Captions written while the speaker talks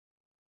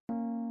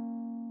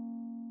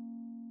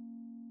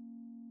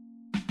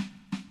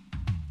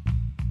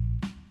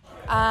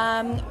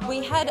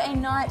We had a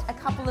night a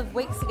couple of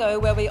weeks ago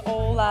where we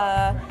all,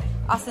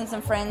 us and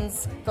some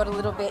friends, got a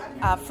little bit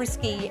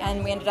frisky,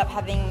 and we ended up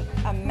having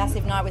a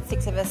massive night with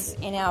 6 of us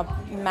in our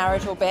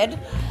marital bed.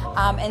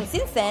 And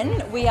since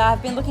then, we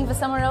have been looking for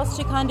somewhere else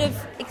to kind of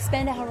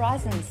expand our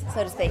horizons,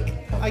 so to speak.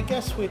 I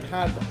guess we'd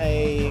had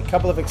a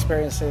couple of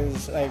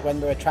experiences like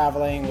when we were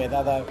travelling with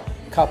other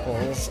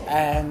couples,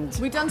 and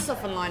we've done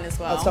stuff online as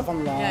well.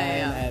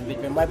 And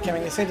we've been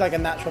webcamming. It seems like a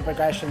natural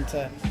progression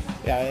to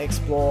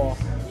explore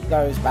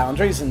those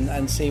boundaries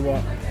and see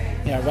what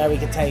where we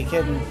could take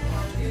it. And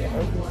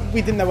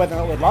we didn't know whether or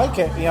not we'd like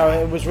it.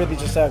 It was really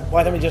just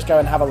why don't we just go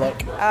and have a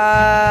look?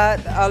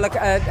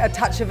 A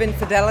touch of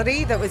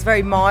infidelity that was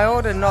very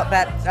mild and not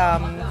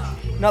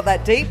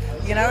that deep,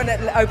 and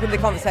it opened the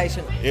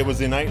conversation. It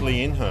was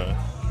innately in her,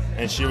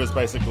 and she was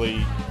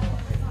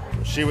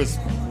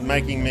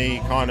making me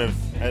kind of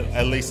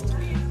at least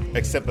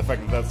accept the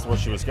fact that that's what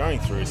she was going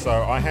through. So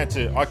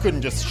I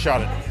couldn't just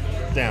shut it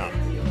down.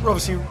 We're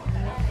obviously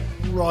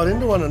right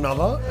into one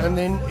another, and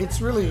then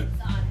it's really,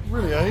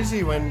 really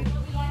easy when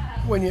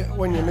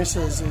your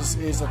missus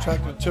is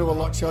attracted to or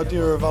likes the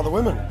idea of other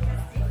women,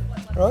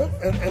 right?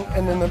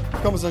 And then the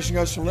conversation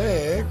goes from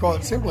there,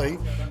 quite simply,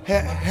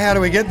 how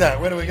do we get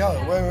that? Where do we go?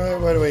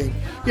 Where do we...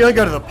 You don't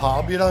go to the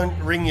pub, you don't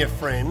ring your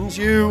friends,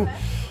 you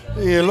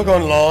look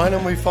online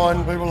and we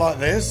find people like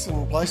this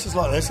and places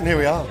like this, and here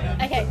we are.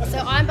 Okay, so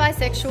I'm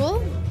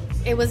bisexual.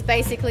 It was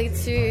basically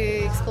to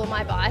explore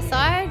my bi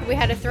side. We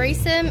had a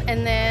threesome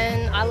and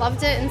then I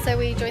loved it, and so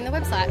we joined the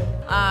website.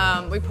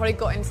 We probably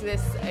got into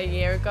this a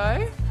year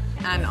ago,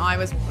 and I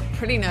was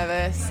pretty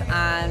nervous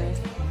and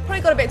probably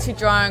got a bit too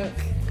drunk,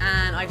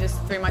 and I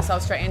just threw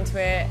myself straight into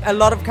it. A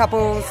lot of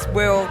couples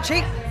will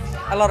cheat.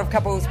 A lot of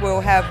couples will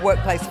have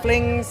workplace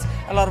flings.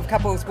 A lot of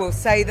couples will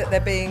say that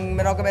they're being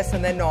monogamous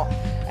and they're not.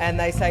 And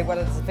they say, well,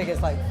 it's the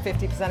figures like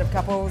 50% of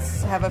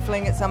couples have a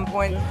fling at some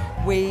point.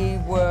 We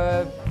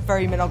were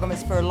very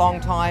monogamous for a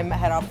long time,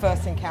 had our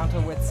first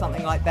encounter with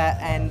something like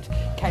that and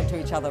came to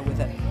each other with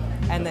it.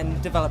 And then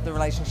developed the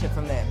relationship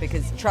from there,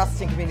 because trust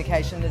and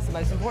communication is the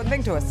most important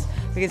thing to us,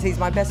 because he's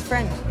my best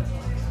friend.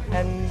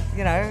 And,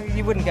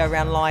 you wouldn't go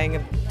around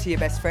lying to your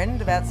best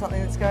friend about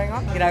something that's going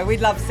on. We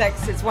love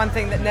sex. It's one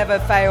thing that never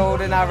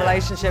failed in our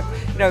relationship.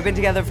 We've been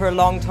together for a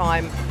long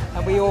time,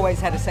 and we always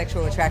had a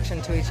sexual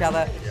attraction to each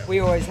other. We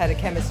always had a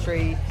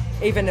chemistry.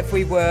 Even if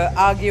we were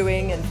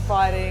arguing and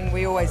fighting,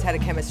 we always had a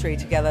chemistry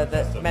together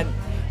that meant,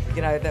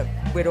 that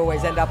we'd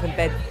always end up in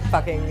bed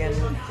fucking. And,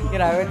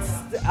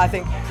 I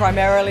think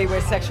primarily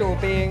we're sexual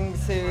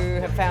beings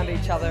who have found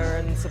each other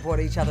and support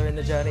each other in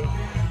the journey.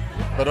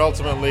 But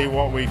ultimately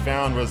what we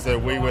found was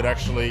that we could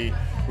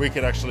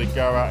actually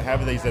go out,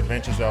 have these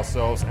adventures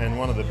ourselves, and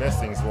one of the best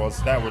things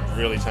was that would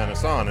really turn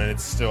us on, and it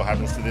still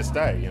happens to this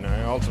day.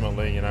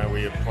 Ultimately,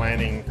 we are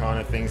planning kind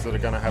of things that are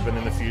going to happen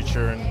in the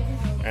future,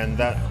 and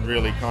that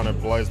really kind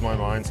of blows my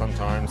mind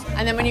sometimes.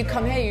 And then when you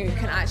come here, you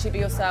can actually be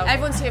yourself.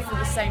 Everyone's here for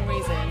the same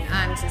reason,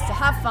 and it's to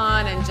have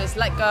fun and just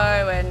let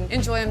go and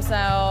enjoy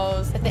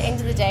themselves. At the end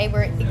of the day,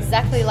 we're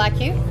exactly like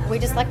you. We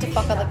just like to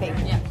fuck other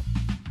people. Yeah.